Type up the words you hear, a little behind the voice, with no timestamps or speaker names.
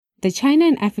The China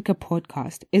and Africa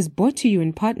podcast is brought to you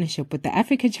in partnership with the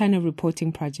Africa-China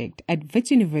Reporting Project at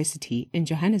Wits University in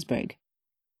Johannesburg.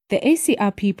 The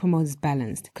ACRP promotes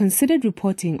balanced, considered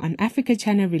reporting on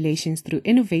Africa-China relations through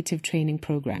innovative training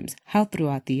programs held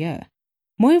throughout the year.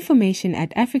 More information at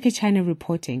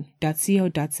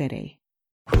africachinareporting.co.za.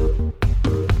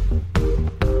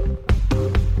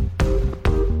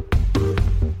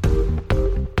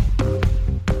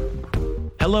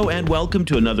 Hello and welcome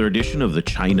to another edition of the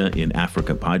China in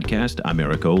Africa podcast. I'm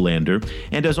Eric Olander,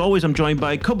 and as always, I'm joined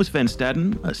by Cobus van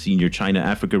Staden, a senior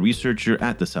China-Africa researcher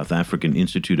at the South African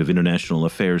Institute of International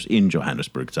Affairs in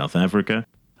Johannesburg, South Africa.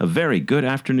 A very good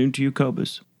afternoon to you,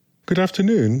 Cobus. Good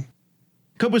afternoon.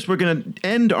 Cobus, we're going to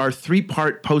end our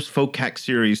three-part post-FOCAC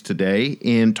series today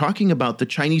in talking about the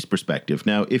Chinese perspective.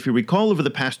 Now, if you recall, over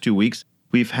the past 2 weeks,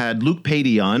 we've had Luke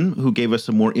Pady on, who gave us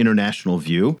a more international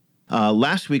view.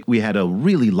 Last week, we had a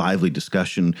really lively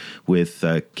discussion with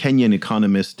Kenyan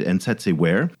economist Nsetse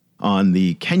Were on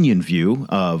the Kenyan view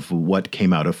of what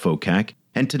came out of FOCAC.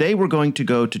 And today we're going to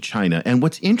go to China. And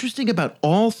what's interesting about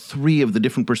all three of the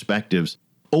different perspectives,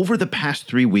 over the past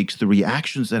 3 weeks, the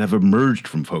reactions that have emerged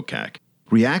from FOCAC,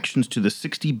 reactions to the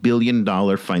 $60 billion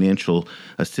financial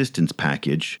assistance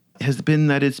package, has been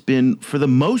that it's been, for the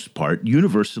most part,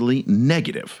 universally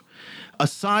negative.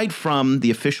 Aside from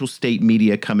the official state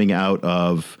media coming out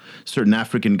of certain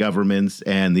African governments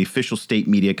and the official state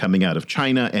media coming out of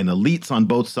China and elites on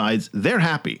both sides, they're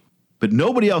happy. But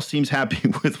nobody else seems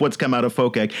happy with what's come out of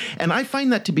FOCAC. And I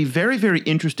find that to be very, very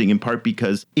interesting, in part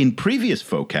because in previous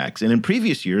FOCACs and in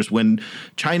previous years, when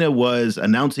China was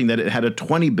announcing that it had a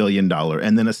 $20 billion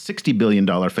and then a $60 billion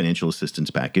financial assistance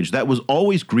package, that was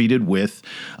always greeted with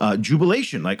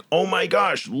jubilation, like, oh my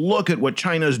gosh, look at what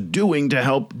China's doing to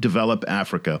help develop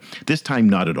Africa. This time,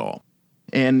 not at all.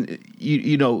 And,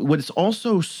 you know, what's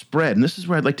also spread, and this is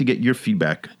where I'd like to get your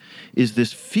feedback, is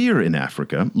this fear in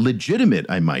Africa, legitimate,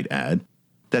 I might add,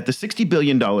 that the $60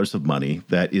 billion of money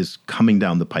that is coming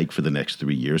down the pike for the next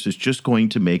 3 years is just going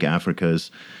to make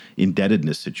Africa's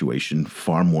indebtedness situation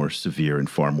far more severe and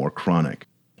far more chronic.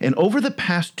 And over the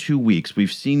past 2 weeks,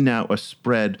 we've seen now a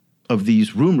spread of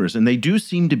these rumors, and they do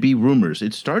seem to be rumors.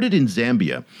 It started in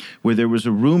Zambia, where there was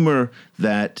a rumor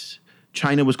that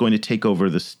China was going to take over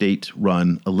the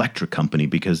state-run electric company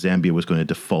because Zambia was going to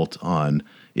default on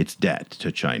its debt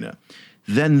to China.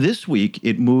 Then this week,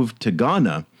 it moved to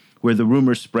Ghana, where the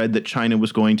rumors spread that China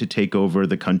was going to take over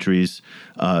the country's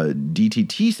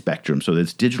DTT spectrum, so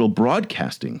that's digital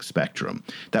broadcasting spectrum.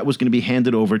 That was going to be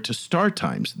handed over to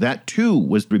StarTimes. That, too,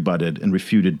 was rebutted and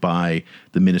refuted by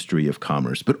the Ministry of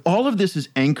Commerce. But all of this is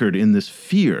anchored in this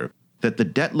fear that the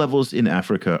debt levels in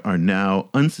Africa are now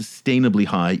unsustainably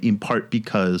high, in part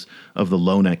because of the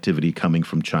loan activity coming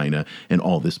from China and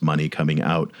all this money coming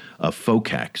out of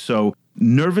FOCAC. So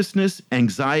nervousness,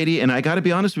 anxiety, and I got to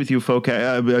be honest with you,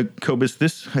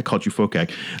 Cobus, I called you FOCAC.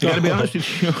 I got to be honest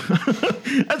with you.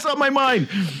 That's on my mind.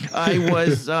 I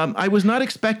was not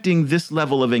expecting this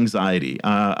level of anxiety.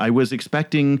 I was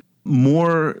expecting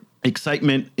more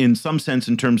excitement in some sense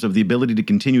in terms of the ability to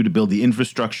continue to build the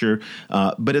infrastructure.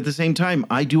 But at the same time,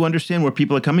 I do understand where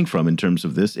people are coming from in terms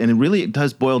of this. And it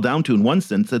does boil down to, in one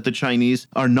sense, that the Chinese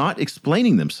are not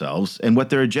explaining themselves and what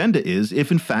their agenda is,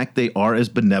 if in fact they are as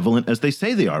benevolent as they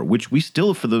say they are, which we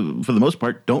still, for the most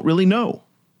part, don't really know.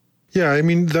 Yeah, I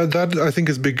mean, that I think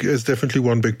is definitely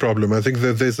one big problem. I think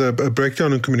that there's a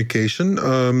breakdown in communication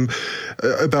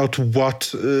about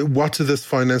what this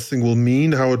financing will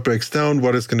mean, how it breaks down,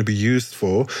 what it's going to be used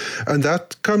for. And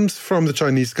that comes from the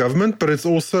Chinese government, but it's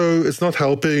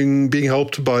not being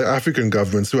helped by African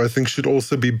governments, who I think should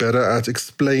also be better at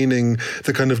explaining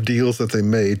the kind of deals that they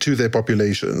made to their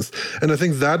populations. And I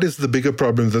think that is the bigger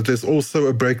problem, that there's also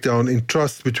a breakdown in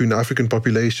trust between African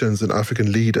populations and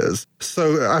African leaders.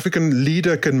 So African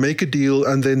leader can make a deal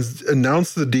and then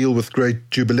announce the deal with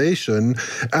great jubilation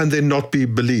and then not be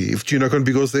believed,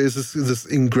 because there is this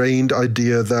ingrained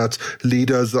idea that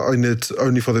leaders are in it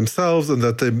only for themselves and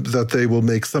that they will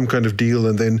make some kind of deal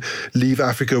and then leave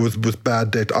Africa with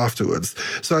bad debt afterwards.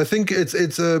 So I think it's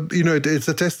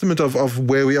a testament of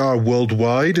where we are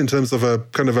worldwide in terms of a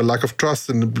kind of a lack of trust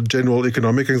and general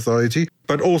economic anxiety,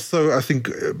 but also I think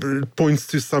it points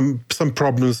to some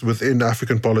problems within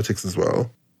African politics as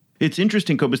well. It's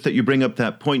interesting, Cobus, that you bring up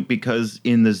that point, because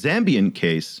in the Zambian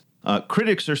case,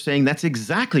 critics are saying that's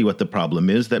exactly what the problem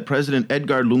is, that President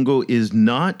Edgar Lungu is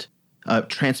not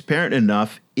transparent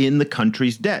enough in the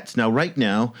country's debts. Now, right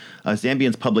now,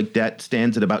 Zambian's public debt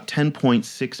stands at about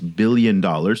 $10.6 billion.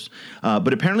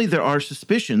 But apparently there are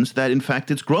suspicions that, in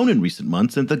fact, it's grown in recent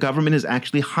months and the government is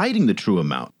actually hiding the true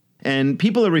amount. And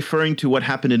people are referring to what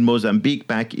happened in Mozambique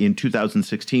back in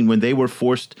 2016 when they were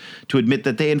forced to admit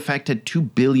that they, in fact, had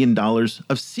 $2 billion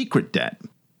of secret debt.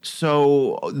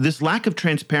 So this lack of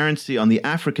transparency on the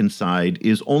African side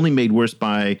is only made worse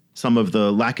by some of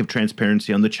the lack of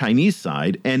transparency on the Chinese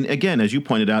side. And again, as you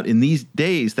pointed out, in these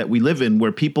days that we live in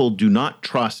where people do not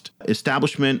trust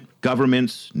establishment,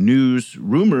 governments, news,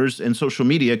 rumors, and social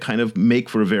media kind of make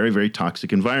for a very, very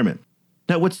toxic environment.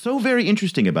 Now, what's so very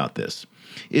interesting about this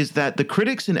is that the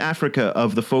critics in Africa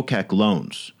of the FOCAC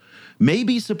loans may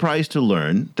be surprised to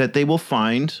learn that they will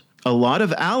find a lot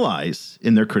of allies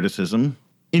in their criticism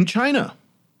in China.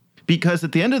 Because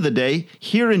at the end of the day,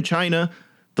 here in China,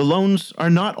 the loans are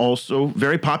not also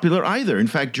very popular either. In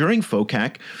fact, during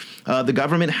FOCAC, the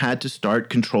government had to start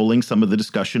controlling some of the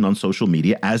discussion on social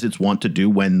media, as it's wont to do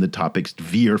when the topics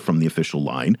veer from the official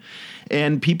line.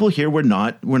 And people here were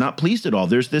not pleased at all.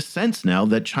 There's this sense now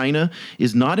that China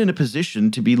is not in a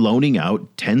position to be loaning out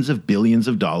tens of billions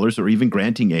of dollars or even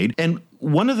granting aid. And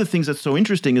one of the things that's so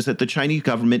interesting is that the Chinese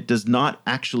government does not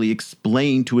actually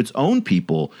explain to its own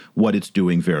people what it's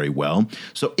doing very well.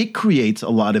 So it creates a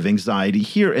lot of anxiety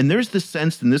here. And there's this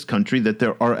sense in this country that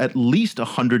there are at least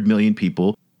 100 million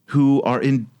people who are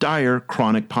in dire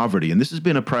chronic poverty. And this has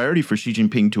been a priority for Xi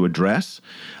Jinping to address.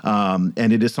 And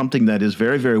it is something that is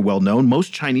very, very well known.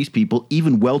 Most Chinese people,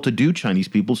 even well-to-do Chinese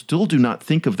people, still do not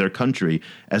think of their country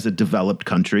as a developed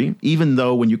country, even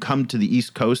though when you come to the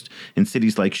East Coast in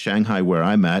cities like Shanghai, where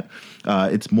I'm at,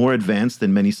 it's more advanced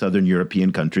than many Southern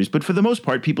European countries. But for the most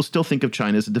part, people still think of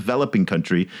China as a developing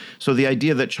country. So the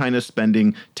idea that China is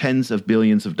spending tens of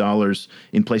billions of dollars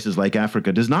in places like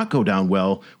Africa does not go down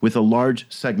well with a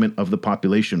large segment of the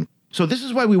population. So this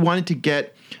is why we wanted to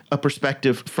get a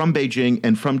perspective from Beijing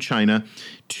and from China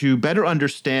to better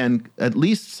understand at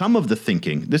least some of the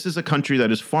thinking. This is a country that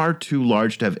is far too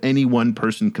large to have any one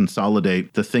person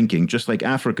consolidate the thinking, just like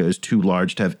Africa is too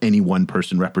large to have any one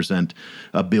person represent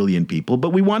a billion people. But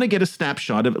we want to get a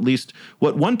snapshot of at least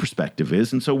what one perspective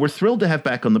is. And so we're thrilled to have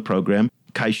back on the program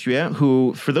Kai Xue,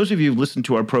 who, for those of you who've listened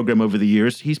to our program over the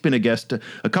years, he's been a guest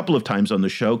a couple of times on the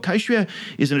show. Kai Xue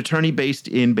is an attorney based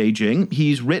in Beijing.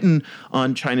 He's written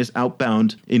on China's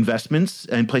outbound investments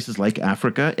in places like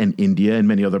Africa and India and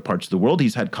many other parts of the world.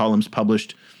 He's had columns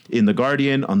published in The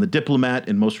Guardian, on The Diplomat,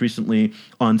 and most recently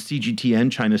on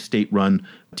CGTN, China's state-run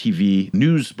TV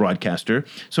news broadcaster.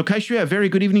 So Kai Xue, a very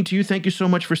good evening to you. Thank you so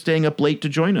much for staying up late to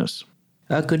join us.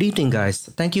 Good evening, guys.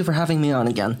 Thank you for having me on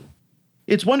again.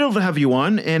 It's wonderful to have you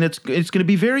on, and it's going to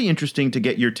be very interesting to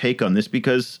get your take on this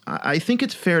because I think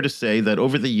it's fair to say that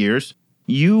over the years,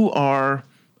 you are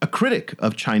a critic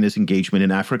of China's engagement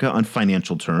in Africa on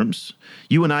financial terms.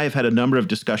 You and I have had a number of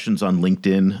discussions on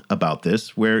LinkedIn about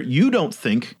this, where you don't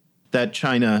think that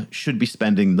China should be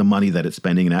spending the money that it's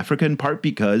spending in Africa, in part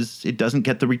because it doesn't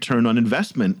get the return on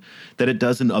investment that it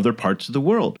does in other parts of the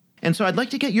world. And so I'd like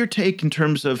to get your take in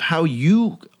terms of how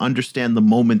you understand the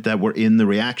moment that we're in, the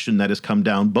reaction that has come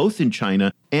down both in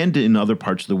China and in other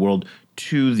parts of the world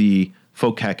to the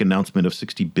FOCAC announcement of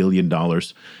 $60 billion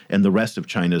and the rest of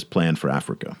China's plan for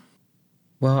Africa.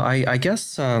 Well, I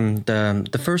guess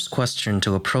the first question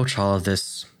to approach all of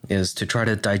this is to try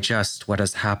to digest what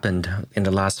has happened in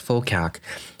the last FOCAC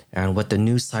and what the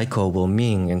new cycle will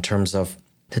mean in terms of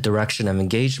the direction of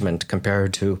engagement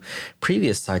compared to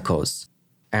previous cycles.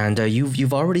 And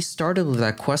you've already started with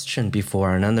that question before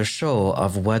on another show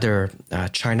of whether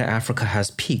China-Africa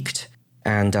has peaked.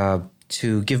 And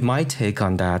to give my take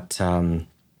on that,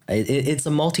 it's a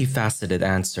multifaceted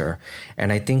answer.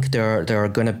 And I think there are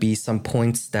going to be some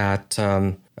points that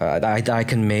I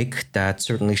can make that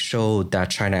certainly show that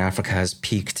China-Africa has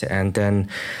peaked. And then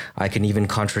I can even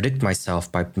contradict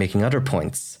myself by making other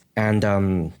points.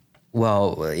 And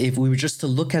well, if we were just to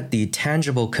look at the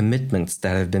tangible commitments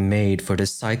that have been made for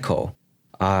this cycle,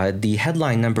 the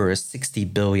headline number is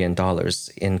 $60 billion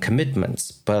in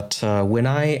commitments. But when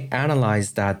I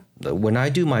analyze that, when I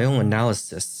do my own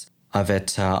analysis of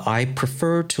it, I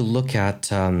prefer to look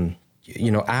at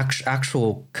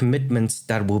actual commitments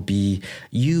that will be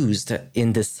used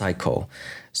in this cycle.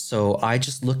 So I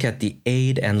just look at the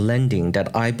aid and lending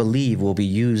that I believe will be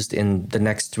used in the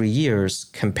next 3 years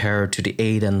compared to the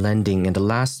aid and lending in the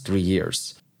last 3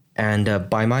 years. And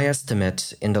by my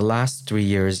estimate, in the last 3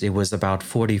 years, it was about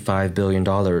 $45 billion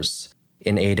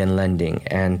in aid and lending.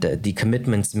 And the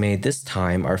commitments made this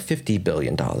time are $50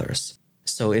 billion.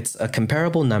 So it's a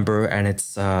comparable number and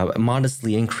it's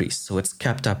modestly increased. So it's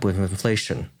kept up with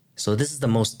inflation. So this is the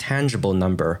most tangible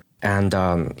number. And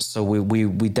so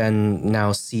we then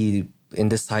now see in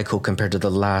this cycle compared to the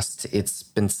last, it's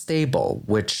been stable,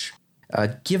 which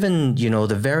given,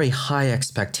 the very high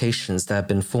expectations that have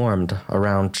been formed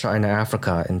around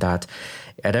China-Africa, in that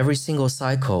at every single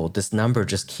cycle, this number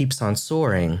just keeps on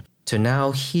soaring, to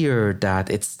now hear that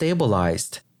it's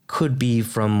stabilized could be,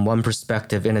 from one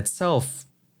perspective in itself,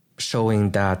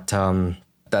 showing that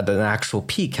that an actual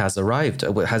peak has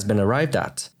been arrived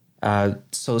at.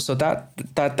 So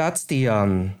that's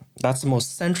the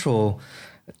most central,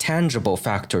 tangible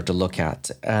factor to look at.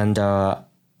 And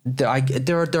there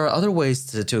are other ways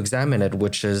to examine it,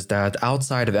 which is that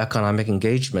outside of economic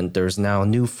engagement, there's now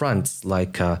new fronts,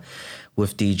 like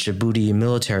with the Djibouti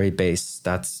military base.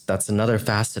 That's another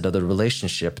facet of the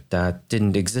relationship that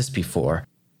didn't exist before.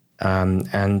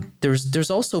 And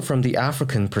there's also, from the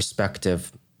African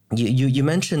perspective, you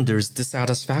mentioned there's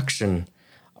dissatisfaction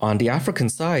on the African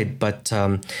side, but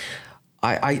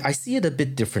I see it a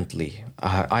bit differently.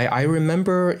 I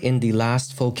remember in the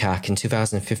last FOCAC in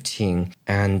 2015,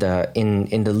 and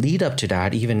in the lead up to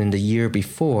that, even in the year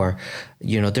before,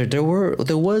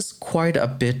 there was quite a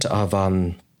bit of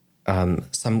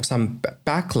some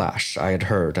backlash I had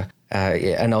heard,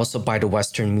 and also by the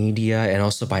Western media and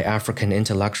also by African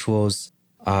intellectuals.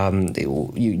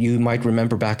 You might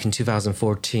remember back in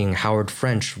 2014, Howard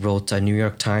French wrote a New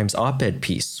York Times op-ed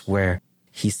piece where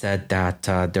he said that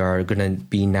there are going to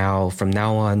be from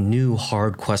now on, new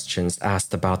hard questions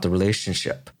asked about the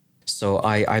relationship. So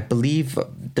I believe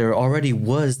there already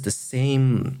was the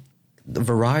same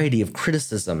variety of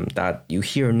criticism that you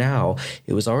hear now.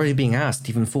 It was already being asked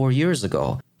even 4 years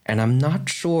ago. And I'm not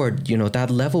sure, that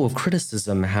level of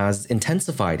criticism has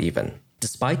intensified even,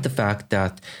 despite the fact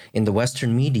that in the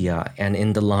Western media and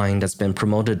in the line that's been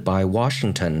promoted by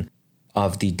Washington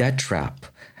of the debt trap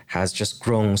has just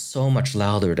grown so much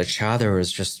louder. The chatter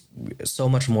is just so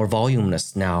much more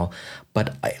voluminous now.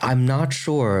 But I'm not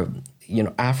sure,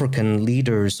 African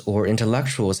leaders or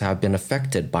intellectuals have been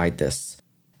affected by this.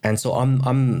 And so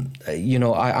I'm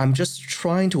just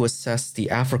trying to assess the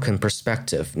African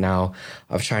perspective now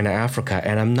of China-Africa,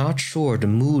 and I'm not sure the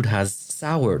mood has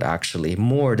soured actually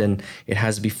more than it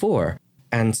has before.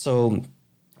 And so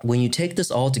when you take this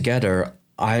all together,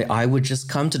 I would just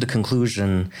come to the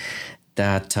conclusion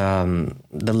that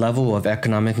the level of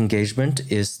economic engagement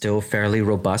is still fairly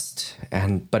robust,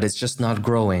 but it's just not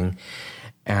growing.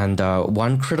 And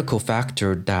one critical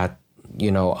factor that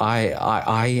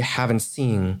I haven't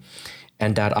seen,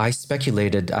 and that I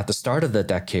speculated at the start of the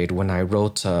decade when I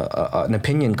wrote an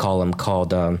opinion column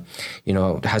called,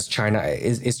 is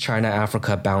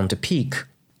China-Africa bound to peak?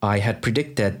 I had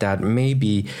predicted that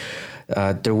maybe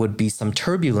there would be some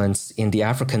turbulence in the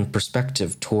African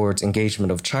perspective towards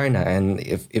engagement of China. And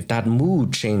if that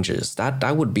mood changes,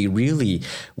 that would be really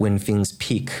when things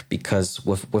peak, because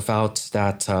without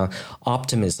that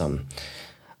optimism,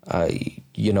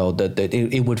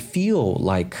 it would feel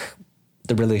like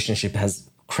the relationship has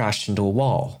crashed into a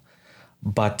wall.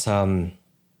 But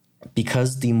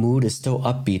because the mood is still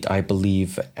upbeat, I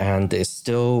believe, and there's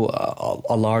still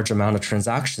a large amount of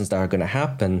transactions that are going to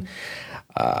happen,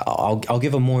 I'll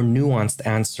give a more nuanced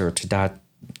answer to that,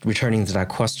 returning to that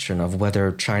question of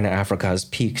whether China-Africa has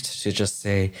peaked, to just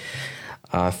say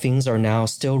things are now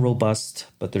still robust,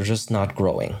 but they're just not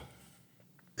growing.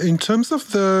 In terms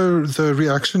of the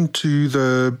reaction to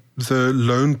the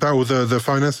loan or the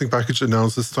financing package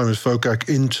announced this time at FOCAC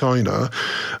in China,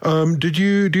 do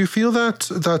you feel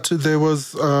that there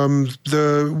was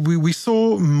we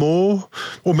saw more,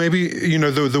 or maybe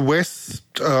the West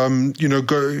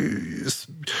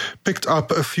picked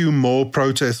up a few more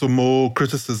protests or more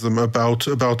criticism about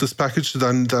this package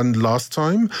than last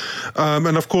time,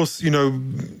 and of course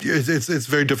it's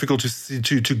very difficult to see,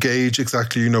 to gauge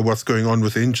exactly what's going on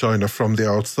within China from the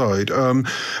outside.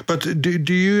 But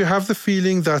do you have the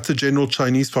feeling that the general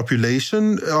Chinese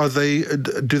population are they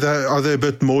a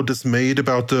bit more dismayed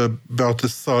about the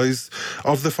size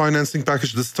of the financing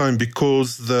package this time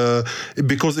because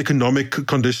economic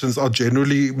conditions are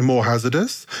generally more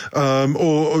hazardous,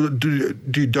 or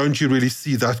don't you really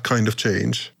see that kind of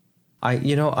change?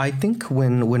 I think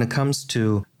when it comes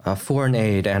to foreign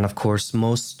aid, and of course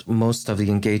most of the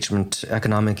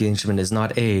economic engagement is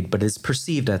not aid, but is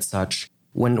perceived as such.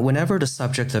 Whenever the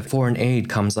subject of foreign aid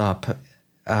comes up,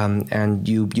 and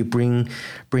you bring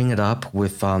it up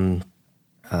with the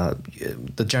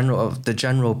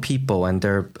general people and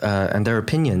their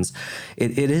opinions,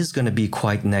 it is going to be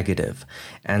quite negative,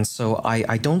 and so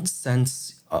I don't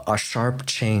sense a sharp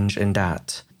change in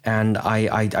that, and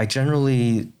I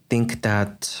generally think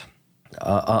that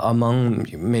among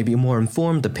maybe more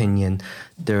informed opinion,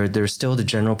 there's still the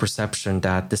general perception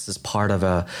that this is part of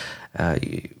a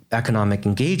economic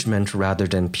engagement rather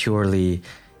than purely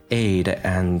aid,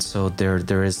 and so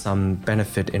there is some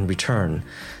benefit in return.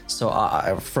 So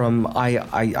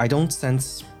I don't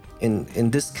sense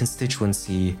in this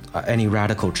constituency any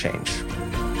radical change.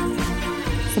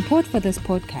 Support for this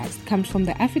podcast comes from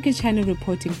the Africa-China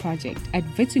Reporting Project at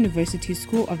Wits University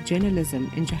School of Journalism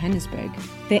in Johannesburg.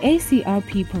 The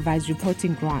ACRP provides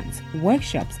reporting grants,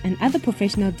 workshops, and other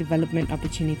professional development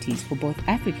opportunities for both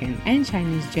African and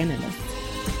Chinese journalists.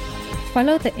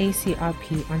 Follow the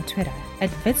ACRP on Twitter at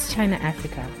Wits China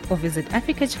Africa or visit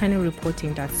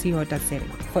africachinareporting.co.za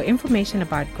for information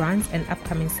about grants and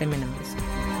upcoming seminars.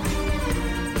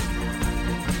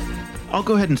 I'll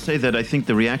go ahead and say that I think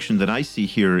the reaction that I see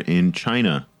here in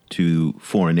China to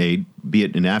foreign aid, be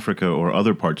it in Africa or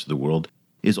other parts of the world,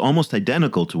 is almost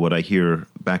identical to what I hear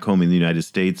back home in the United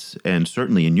States and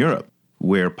certainly in Europe,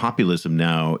 where populism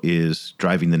now is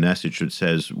driving the message that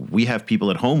says we have people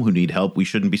at home who need help, we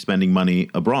shouldn't be spending money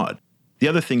abroad. The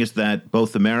other thing is that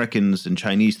both Americans and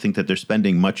Chinese think that they're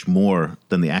spending much more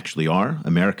than they actually are.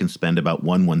 Americans spend about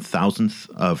 1/1000th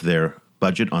of their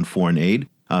budget on foreign aid.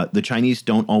 The Chinese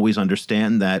don't always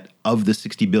understand that of the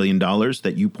 $60 billion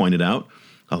that you pointed out,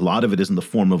 a lot of it is in the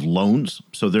form of loans.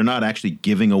 So they're not actually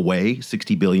giving away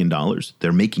 $60 billion.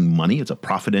 They're making money. It's a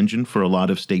profit engine for a lot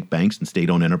of state banks and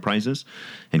state-owned enterprises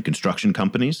and construction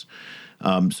companies.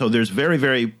 So there's very,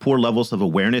 very poor levels of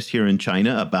awareness here in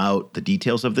China about the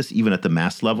details of this, even at the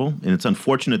mass level. And it's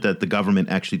unfortunate that the government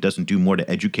actually doesn't do more to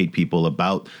educate people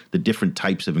about the different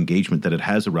types of engagement that it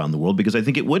has around the world, because I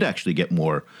think it would actually get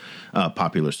more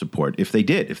popular support if they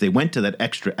did, if they went to that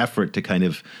extra effort to kind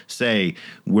of say,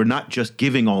 we're not just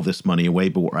giving all this money away,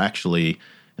 but we're actually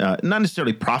not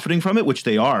necessarily profiting from it, which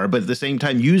they are, but at the same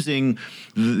time using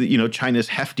China's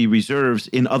hefty reserves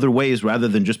in other ways rather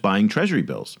than just buying treasury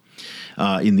bills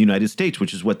in the United States,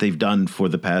 which is what they've done for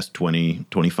the past 20,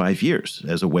 25 years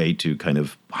as a way to kind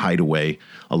of hide away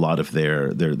a lot of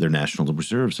their national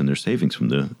reserves and their savings from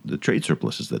the trade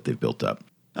surpluses that they've built up.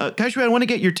 Kai-Shui, I want to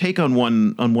get your take on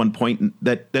one point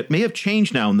that may have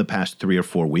changed now in the past 3 or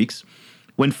 4 weeks.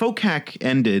 When FOCAC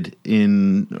ended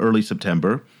in early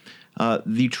September,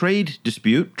 the trade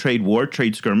dispute, trade war,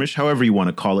 trade skirmish, however you want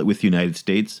to call it, with the United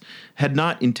States had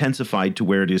not intensified to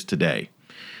where it is today.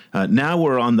 Now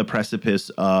we're on the precipice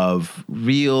of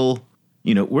real,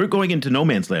 we're going into no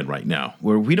man's land right now,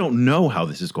 where we don't know how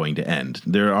this is going to end.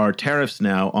 There are tariffs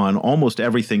now on almost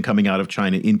everything coming out of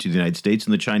China into the United States,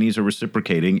 and the Chinese are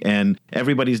reciprocating, and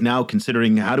everybody's now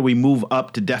considering how do we move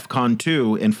up to DEFCON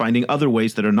 2 and finding other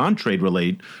ways that are non-trade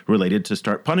related to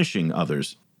start punishing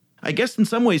others. I guess in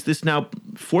some ways this now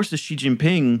forces Xi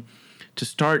Jinping to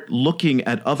start looking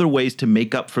at other ways to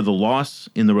make up for the loss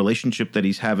in the relationship that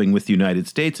he's having with the United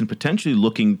States, and potentially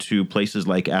looking to places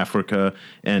like Africa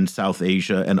and South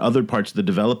Asia and other parts of the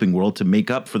developing world to make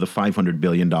up for the $500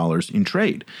 billion in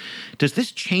trade. Does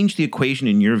this change the equation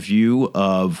in your view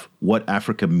of what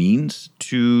Africa means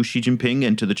to Xi Jinping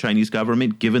and to the Chinese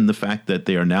government, given the fact that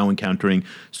they are now encountering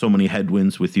so many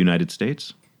headwinds with the United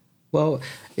States? Well,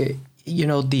 the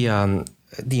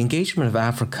engagement of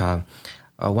Africa,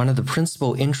 one of the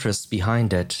principal interests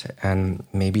behind it, and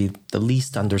maybe the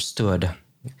least understood,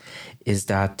 is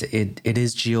that it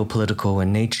is geopolitical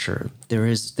in nature. There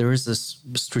is this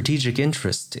strategic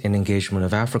interest in engagement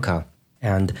of Africa,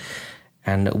 and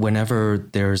whenever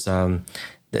there's the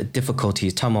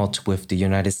difficulty, tumult with the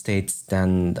United States,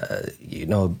 then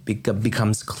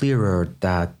becomes clearer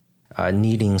that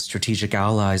needing strategic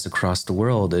allies across the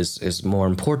world is more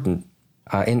important.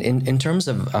 In terms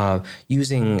of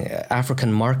using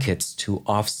African markets to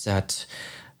offset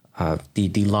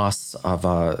the loss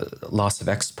of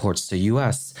exports to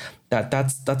U.S.,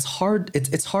 that's hard.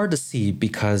 It's hard to see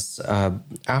because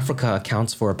Africa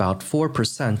accounts for about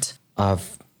 4%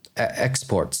 of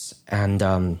exports, and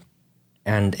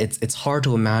it's hard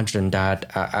to imagine that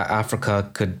Africa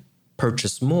could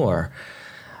purchase more.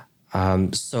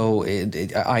 So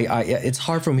it's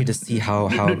hard for me to see how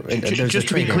just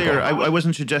to be clear, I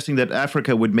wasn't suggesting that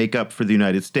Africa would make up for the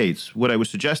United States. What I was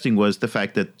suggesting was the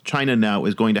fact that China now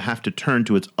is going to have to turn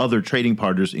to its other trading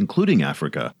partners, including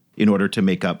Africa, in order to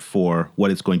make up for what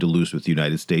it's going to lose with the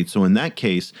United States. So in that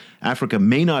case, Africa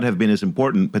may not have been as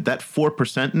important, but that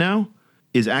 4% now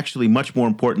is actually much more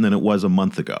important than it was a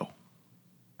month ago.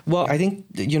 Well, I think,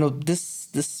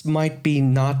 this might be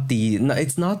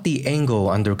it's not the angle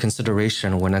under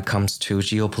consideration when it comes to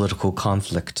geopolitical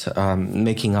conflict,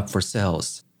 making up for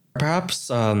sales.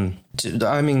 Perhaps,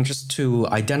 just to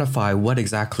identify what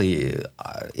exactly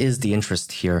is the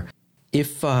interest here.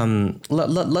 If,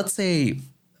 let's say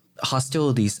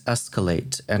hostilities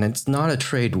escalate and it's not a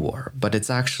trade war, but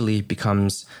it's actually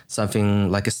becomes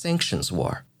something like a sanctions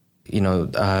war.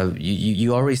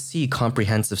 you already see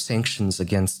comprehensive sanctions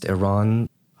against Iran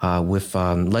with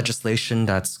legislation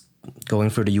that's going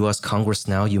through the U.S. Congress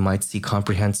now. You might see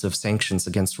comprehensive sanctions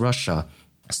against Russia.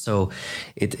 So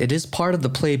it is part of the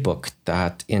playbook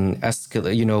that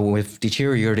with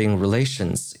deteriorating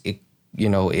relations,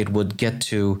 it would get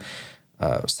to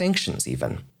sanctions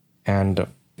even. And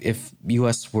if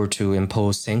U.S. were to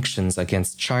impose sanctions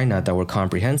against China that were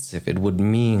comprehensive, it would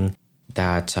mean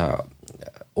that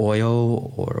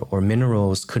oil or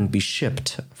minerals couldn't be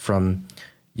shipped from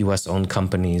U.S.-owned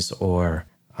companies or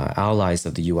allies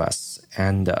of the U.S.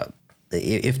 And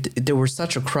if there were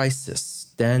such a crisis,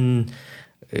 then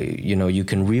you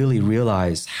can really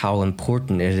realize how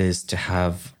important it is to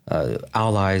have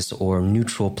allies or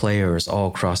neutral players all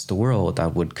across the world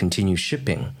that would continue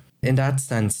shipping. In that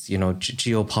sense,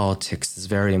 geopolitics is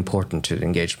very important to the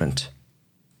engagement.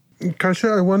 Kai-Shue,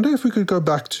 I wonder if we could go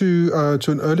back to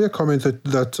an earlier comment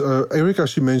that Eric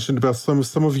actually mentioned about some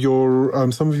of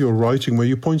your writing, where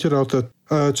you pointed out that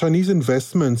Chinese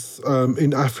investments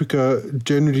in Africa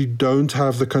generally don't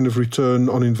have the kind of return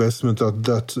on investment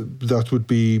that would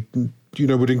be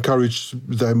would encourage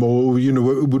them, or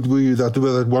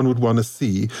that one would want to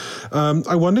see.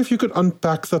 I wonder if you could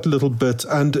unpack that a little bit.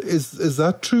 And is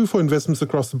that true for investments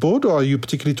across the board, or are you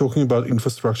particularly talking about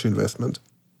infrastructure investment?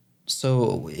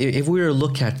 So if we were to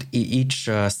look at each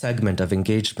segment of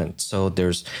engagement, so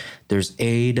there's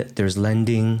aid, there's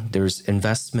lending, there's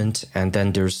investment, and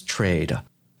then there's trade.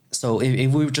 So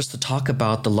if we were just to talk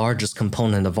about the largest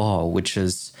component of all, which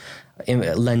is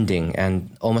lending,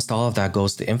 and almost all of that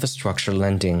goes to infrastructure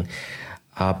lending,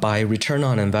 by return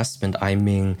on investment, I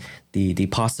mean the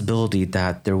possibility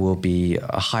that there will be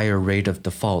a higher rate of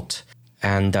default.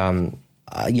 And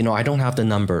I don't have the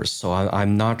numbers, so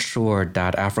I'm not sure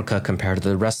that Africa, compared to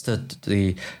the rest of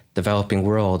the developing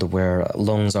world where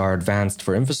loans are advanced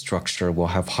for infrastructure, will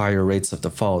have higher rates of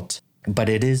default. But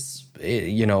it is,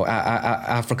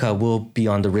 Africa will be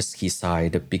on the risky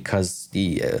side because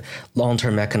the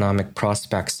long-term economic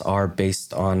prospects are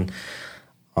based on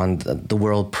the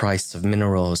world price of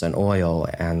minerals and oil,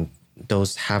 and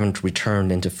those haven't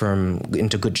returned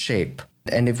into good shape.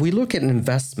 And if we look at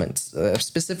investments,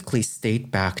 specifically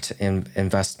state-backed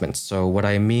investments, so what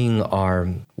I mean are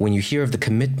when you hear of the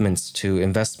commitments to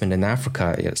investment in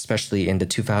Africa, especially in the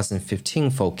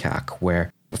 2015 FOCAC,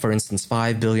 where, for instance,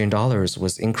 $5 billion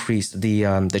was increased,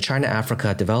 the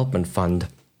China-Africa Development Fund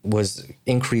was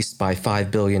increased by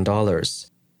 $5 billion.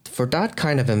 For that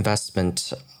kind of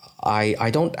investment, I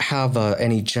don't have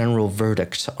any general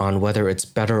verdict on whether it's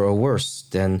better or worse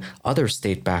than other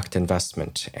state-backed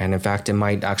investment. And in fact, it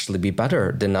might actually be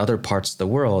better than other parts of the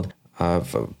world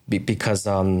because,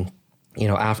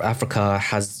 Africa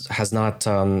has not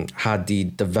doesn't have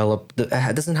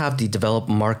the developed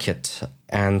market.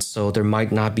 And so there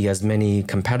might not be as many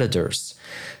competitors.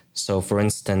 So for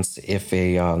instance, if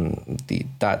the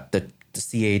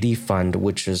CAD fund,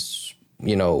 which is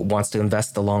wants to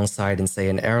invest alongside in, say,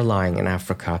 an airline in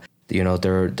Africa,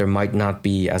 there might not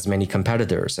be as many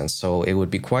competitors, and so it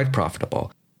would be quite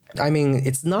profitable. I mean,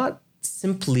 it's not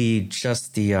simply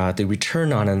just the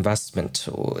return on investment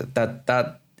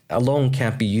that alone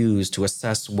can't be used to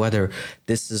assess whether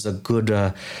this is a good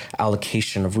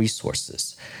allocation of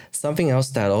resources. Something else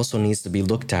that also needs to be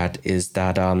looked at is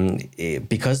that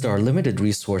because there are limited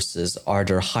resources, are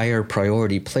there higher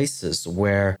priority places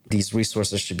where these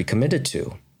resources should be committed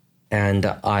to? And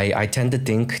I tend to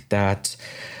think that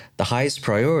the highest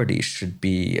priority should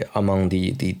be among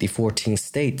the 14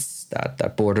 states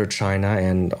that border China,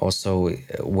 and also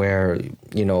where,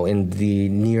 in the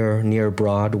near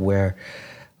broad, where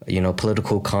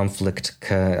political conflict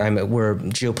where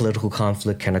geopolitical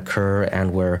conflict can occur,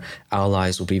 and where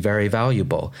allies will be very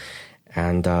valuable.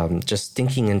 And just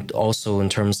thinking also in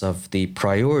terms of the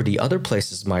priority other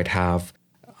places might have,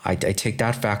 I take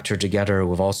that factor together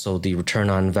with also the return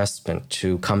on investment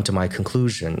to come to my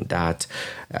conclusion that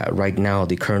right now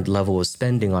the current level of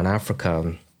spending on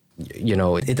Africa,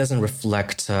 it doesn't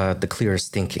reflect the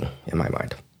clearest thinking in my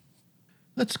mind.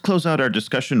 Let's close out our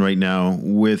discussion right now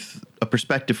with a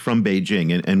perspective from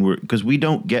Beijing, and because we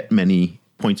don't get many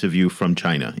points of view from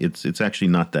China. It's actually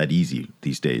not that easy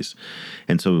these days.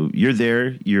 And so you're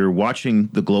there, you're watching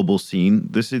the global scene.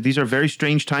 These are very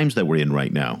strange times that we're in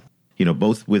right now,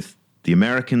 both with the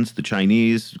Americans, the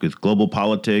Chinese, with global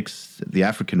politics, the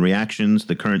African reactions,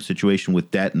 the current situation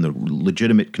with debt and the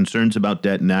legitimate concerns about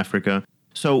debt in Africa.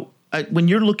 So when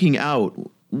you're looking out,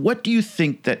 what do you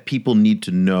think that people need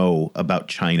to know about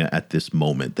China at this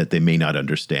moment that they may not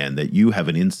understand, that you have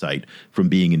an insight from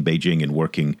being in Beijing and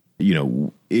working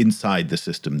inside the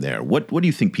system there. What do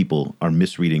you think people are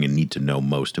misreading and need to know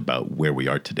most about where we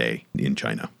are today in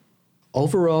China?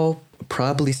 Overall,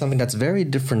 probably something that's very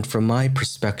different from my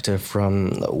perspective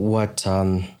from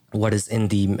what is in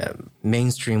the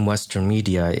mainstream Western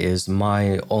media is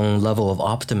my own level of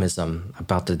optimism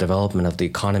about the development of the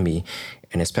economy,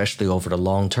 and especially over the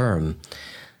long term.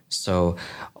 So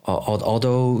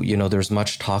although, there's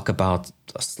much talk about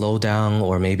a slowdown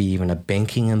or maybe even a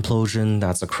banking implosion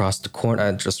that's across the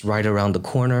corner, just right around the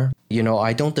corner,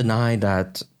 I don't deny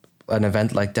that an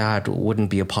event like that wouldn't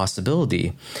be a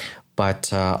possibility.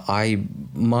 But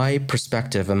my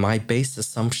perspective and my base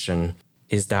assumption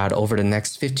is that over the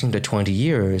next 15 to 20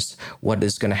 years, what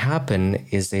is going to happen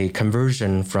is a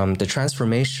conversion from the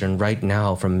transformation right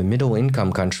now from a middle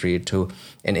income country to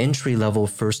an entry-level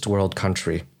first world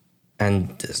country.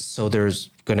 And so there's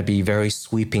going to be very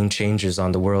sweeping changes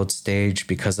on the world stage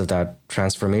because of that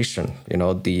transformation.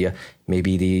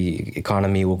 Maybe the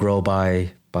economy will grow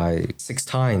by 6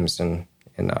 times in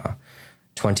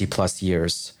 20 plus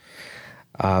years.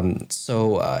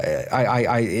 So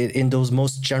I in those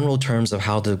most general terms of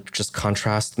how to just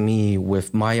contrast me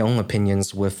with my own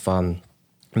opinions with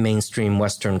mainstream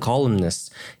Western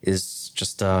columnists is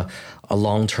just a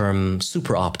long-term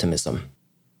super optimism.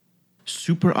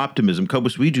 Super optimism.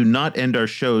 Cobus, we do not end our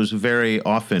shows very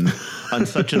often on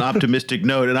such an optimistic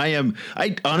note. And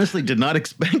I honestly did not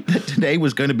expect that today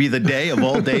was going to be the day of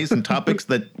all days and topics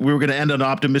that we were going to end on an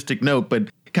optimistic note. But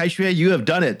Kai-Xue, you have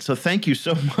done it. So thank you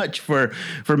so much for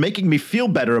making me feel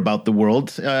better about the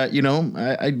world.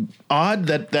 Odd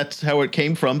that that's how it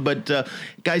came from. But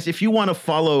guys, if you want to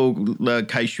follow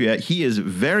Kai-Xue, he is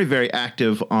very, very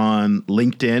active on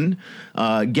LinkedIn,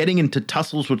 getting into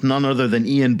tussles with none other than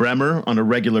Ian Bremmer on a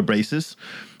regular basis.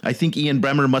 I think Ian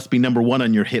Bremmer must be number one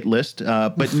on your hit list.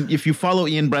 But if you follow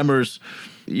Ian Bremmer's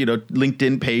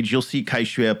LinkedIn page, you'll see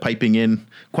Kai-Xue piping in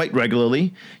quite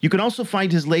regularly. You can also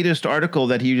find his latest article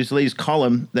his latest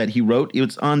column that he wrote.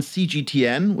 It's on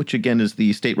CGTN, which again is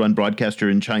the state-run broadcaster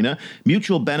in China.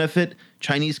 Mutual benefit,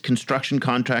 Chinese construction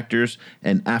contractors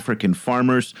and African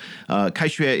farmers.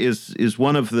 Kai-Xue is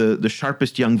one of the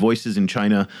sharpest young voices in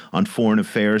China on foreign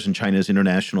affairs and China's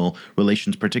international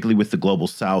relations, particularly with the global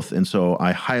south. And so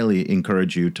I highly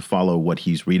encourage you to follow what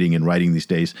he's reading and writing these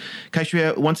days.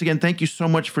 Kai-Xue, once again, thank you so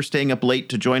much for staying up late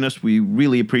to join us. We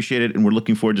really appreciate it, and we're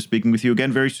looking forward to speaking with you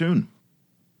again very soon.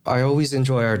 I always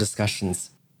enjoy our discussions.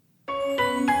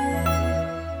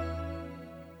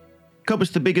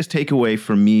 Cobus, the biggest takeaway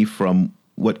for me from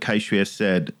what Kai-Xue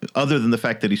said, other than the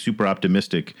fact that he's super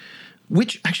optimistic,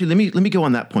 which actually, let me go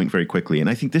on that point very quickly. And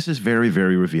I think this is very,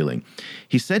 very revealing.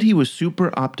 He said he was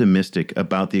super optimistic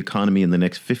about the economy in the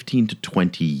next 15 to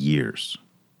 20 years.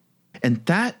 And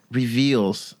that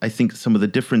reveals, I think, some of the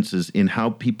differences in how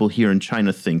people here in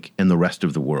China think and the rest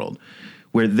of the world,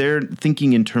 where they're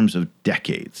thinking in terms of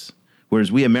decades. Whereas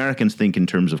we Americans think in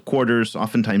terms of quarters.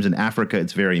 Oftentimes in Africa,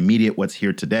 it's very immediate, what's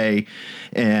here today.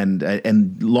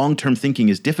 And long-term thinking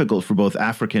is difficult for both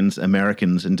Africans,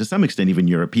 Americans, and to some extent even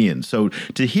Europeans. So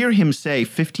to hear him say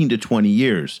 15 to 20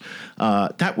 years,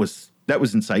 that was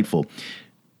insightful.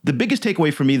 The biggest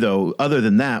takeaway for me, though, other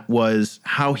than that, was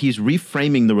how he's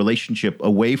reframing the relationship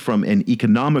away from an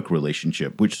economic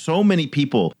relationship, which so many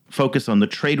people focus on the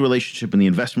trade relationship and the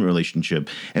investment relationship.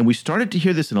 And we started to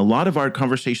hear this in a lot of our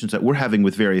conversations that we're having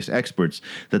with various experts,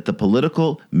 that the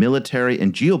political, military,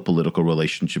 and geopolitical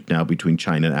relationship now between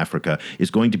China and Africa is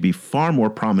going to be far more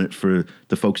prominent for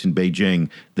the folks in Beijing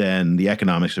than the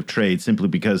economics of trade, simply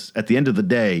because at the end of the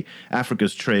day,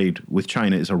 Africa's trade with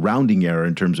China is a rounding error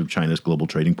in terms of China's global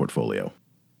trading portfolio.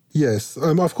 Yes,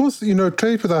 of course,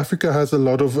 trade with Africa has a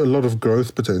lot of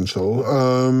growth potential,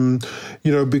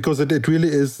 because it really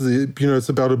is it's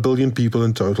about 1 billion people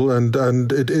in total,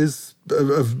 and it is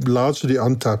a largely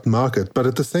untapped market. But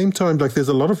at the same time, there's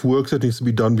a lot of work that needs to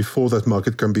be done before that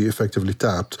market can be effectively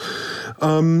tapped.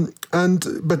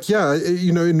 But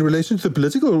in relation to the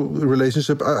political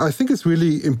relationship, I think it's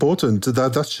really important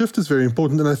that shift is very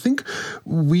important. And I think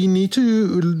we need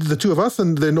to, the two of us,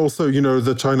 and then also,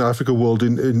 the China-Africa world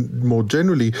in more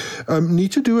generally,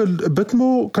 need to do a bit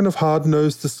more kind of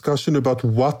hard-nosed discussion about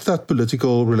what that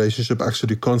political relationship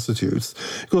actually constitutes.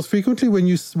 Because frequently when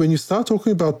you start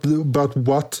talking about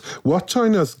what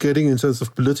China is getting in terms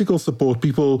of political support,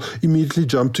 people immediately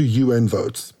jump to UN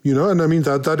votes, and I mean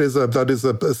that is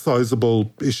a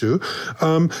sizable issue.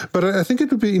 But I think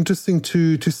it would be interesting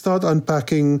to start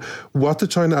unpacking what the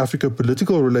China-Africa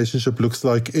political relationship looks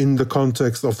like in the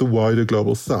context of the wider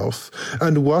global South,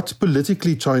 and what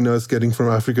politically China is getting from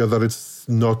Africa that it's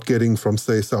not getting from,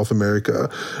 say, South America,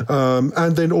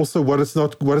 and then also what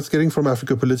it's getting from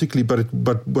Africa politically,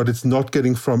 but what it's not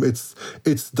getting from its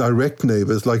direct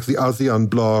neighbors like the ASEAN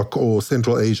bloc or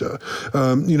Central Asia.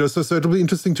 So it'll be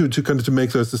interesting to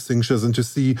make those distinctions and to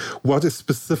see what is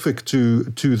specific to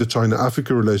the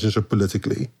China-Africa relationship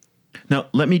politically. Now,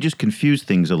 let me just confuse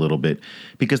things a little bit,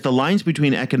 because the lines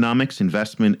between economics,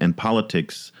 investment, and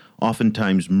politics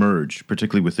oftentimes merge,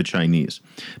 particularly with the Chinese.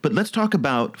 But let's talk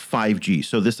about 5G.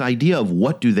 So this idea of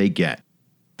what do they get?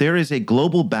 There is a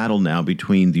global battle now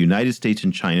between the United States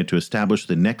and China to establish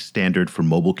the next standard for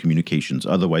mobile communications,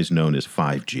 otherwise known as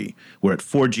 5G. We're at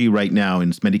 4G right now.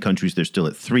 In many countries, they're still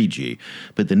at 3G.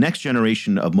 But the next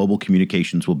generation of mobile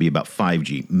communications will be about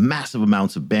 5G. Massive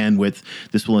amounts of bandwidth.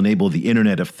 This will enable the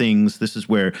Internet of Things. This is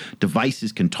where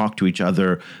devices can talk to each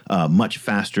other much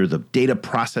faster. The data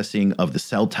processing of the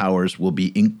cell towers will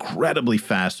be incredibly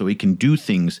fast, so it can do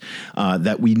things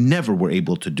that we never were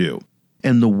able to do.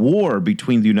 And the war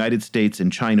between the United States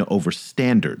and China over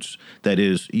standards, that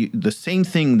is the same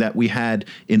thing that we had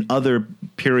in other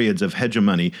periods of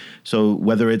hegemony. So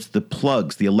whether it's the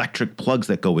plugs, the electric plugs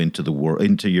that go into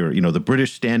the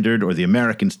British standard or the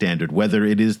American standard, whether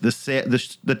it is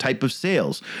the type of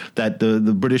sails that the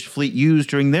British fleet used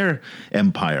during their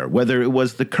empire, whether it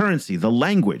was the currency, the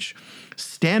language,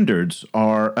 standards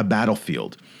are a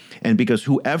battlefield. And because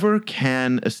whoever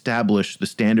can establish the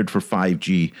standard for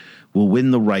 5G will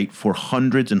win the right for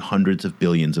hundreds and hundreds of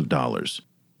billions of dollars.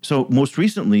 So most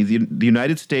recently, the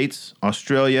United States,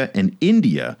 Australia, and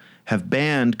India have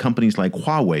banned companies like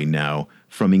Huawei now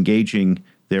from engaging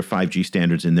their 5G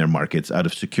standards in their markets out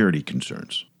of security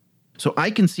concerns. So I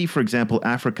can see, for example,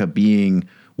 Africa being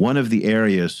one of the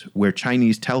areas where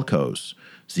Chinese telcos,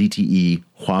 ZTE,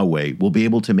 Huawei, will be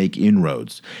able to make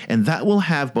inroads. And that will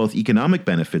have both economic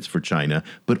benefits for China,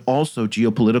 but also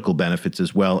geopolitical benefits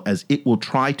as well, as it will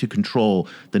try to control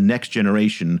the next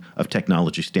generation of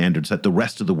technology standards that the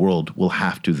rest of the world will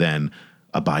have to then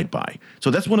abide by.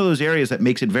 So that's one of those areas that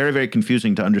makes it very, very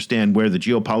confusing to understand where the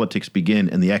geopolitics begin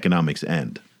and the economics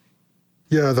end.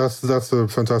 Yeah, that's a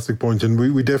fantastic point. And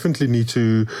we definitely need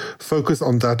to focus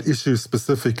on that issue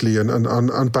specifically and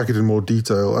unpack it in more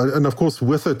detail. And of course,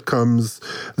 with it comes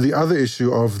the other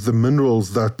issue of the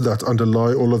minerals that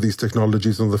underlie all of these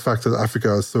technologies and the fact that Africa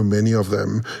has so many of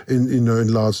them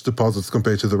in large deposits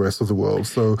compared to the rest of the world.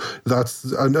 So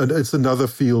and it's another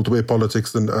field where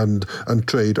politics and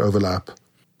trade overlap.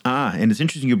 And it's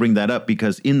interesting you bring that up,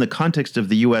 because in the context of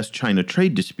the U.S.-China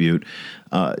trade dispute,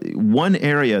 one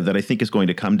area that I think is going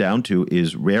to come down to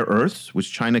is rare earths,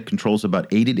 which China controls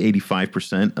about 80 to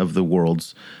 85% of the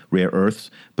world's rare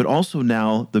earths, but also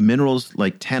now the minerals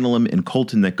like tantalum and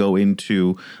coltan that go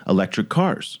into electric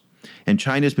cars. And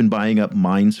China's been buying up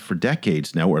mines for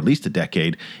decades now, or at least a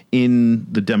decade, in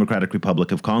the Democratic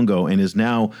Republic of Congo, and is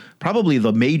now probably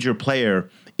the major player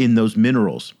in those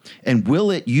minerals. And will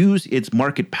it use its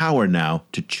market power now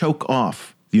to choke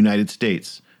off the United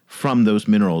States from those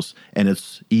minerals and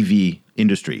its EV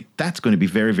industry? That's going to be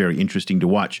very, very interesting to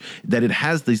watch, that it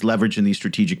has these leverage in these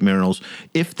strategic minerals.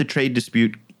 If the trade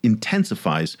dispute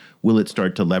intensifies, will it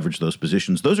start to leverage those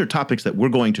positions? Those are topics that we're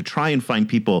going to try and find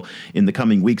people in the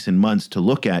coming weeks and months to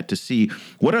look at, to see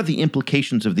what are the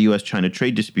implications of the U.S.-China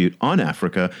trade dispute on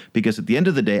Africa, because at the end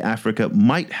of the day, Africa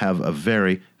might have a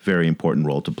very, very important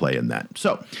role to play in that.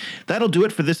 So that'll do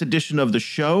it for this edition of the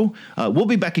show. We'll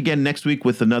be back again next week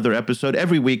with another episode.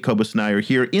 Every week, Cobus and I are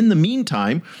here. In the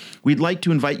meantime, we'd like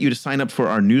to invite you to sign up for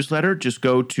our newsletter. Just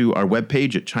go to our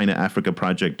webpage at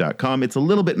ChinaAfricaProject.com. It's a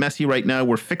little bit messy right now.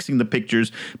 We're fixing the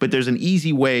pictures, but there's an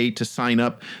easy way to sign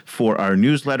up for our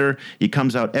newsletter. It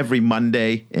comes out every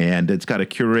Monday, and it's got a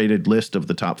curated list of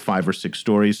the top 5 or 6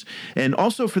 stories. And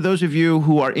also, for those of you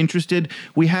who are interested,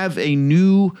 we have a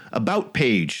new About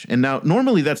page. And now,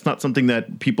 normally that's not something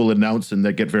that people announce and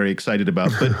that get very excited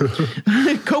about. But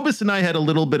Cobus and I had a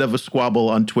little bit of a squabble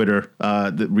on Twitter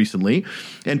recently,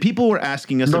 and people were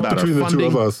asking us about our funding. Not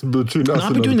between the two of us,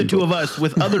 not between the two of us,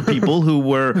 with other people who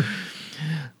were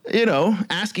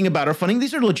asking about our funding.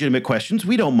 These are legitimate questions.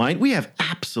 We don't mind. We have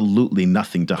absolutely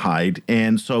nothing to hide.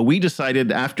 And so we decided,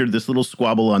 after this little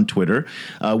squabble on Twitter,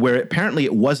 where apparently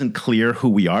it wasn't clear who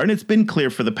we are, and it's been clear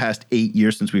for the past 8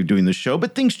 years since we've been doing this show,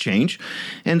 but things change.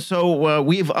 And so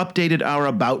we've updated our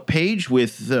About page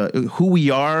with who we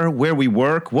are, where we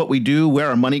work, what we do, where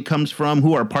our money comes from,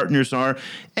 who our partners are,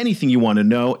 anything you want to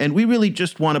know. And we really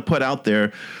just want to put out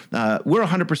there, we're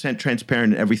 100%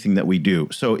 transparent in everything that we do.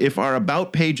 So if our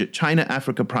About page at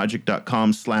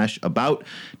ChinaAfricaProject.com/about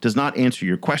does not answer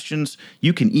your questions,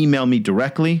 you can email me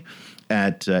directly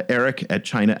at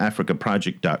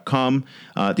eric@ChinaAfricaProject.com.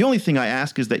 The only thing I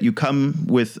ask is that you come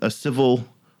with a civil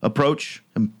approach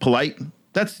and polite.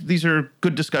 These are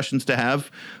good discussions to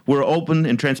have. We're open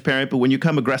and transparent, but when you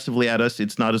come aggressively at us,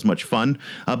 it's not as much fun.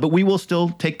 But we will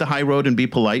still take the high road and be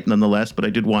polite nonetheless. But I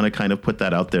did want to kind of put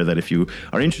that out there that if you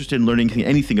are interested in learning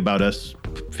anything about us,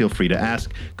 feel free to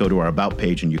ask. Go to our About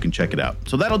page and you can check it out.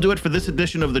 So that'll do it for this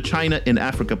edition of the China in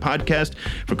Africa podcast.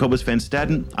 For Cobus Van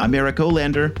Staden, I'm Eric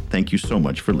Olander. Thank you so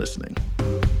much for listening.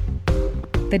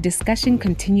 The discussion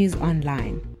continues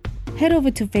online. Head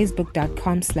over to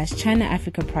facebook.com/China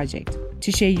Africa Project to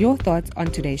share your thoughts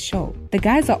on today's show. The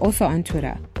guys are also on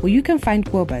Twitter, where you can find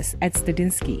Cobus at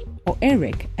Stadinsky or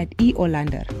Eric at E.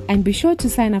 Olander. And be sure to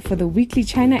sign up for the weekly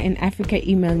China in Africa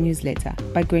email newsletter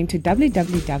by going to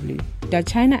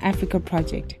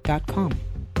www.ChinaAfricaProject.com.